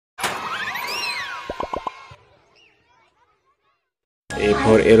A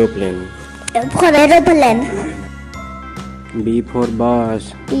for aeroplane. A for aeroplane. B for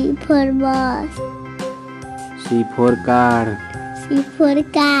bus. B for bus. C for car. C for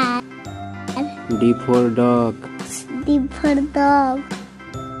car. D for dog. D for dog.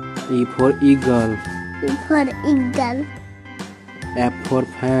 E for eagle. E for eagle. F for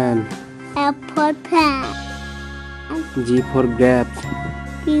phain. F for phain. G for grapes.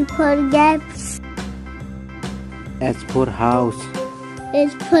 G for grapes. H for house.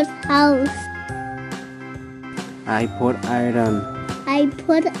 H for house. I for iron. I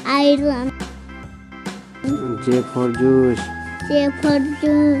for iron. J for juice. J for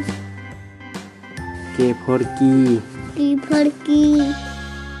juice. K for key. K for key.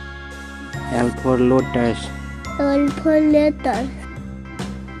 L for lotus. L for letter.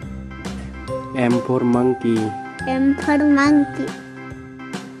 M for monkey. M for monkey.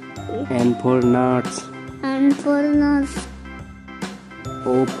 N for nuts. N for nuts.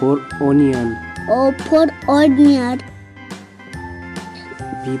 O for onion. O for onion.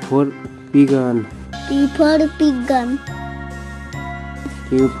 P for pigeon. P for pigeon.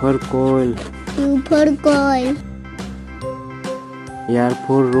 Q for coil. Q for coil. R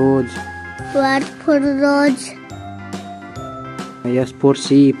for rose. R for rose. S for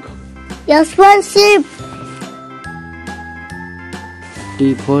sheep. S for sheep.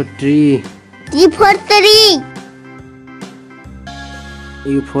 T for tree. T for tree.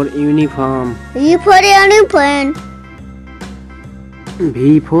 U for uniform. U for uniform.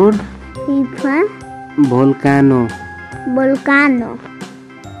 V for V for volcano. volcano.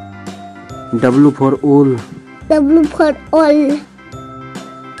 W for wool. W for wool.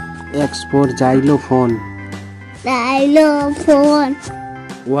 X for xylophone. Xylophone.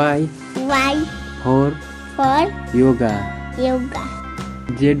 Y Y for for yoga. yoga.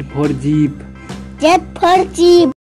 Z for jeep. Z for jeep.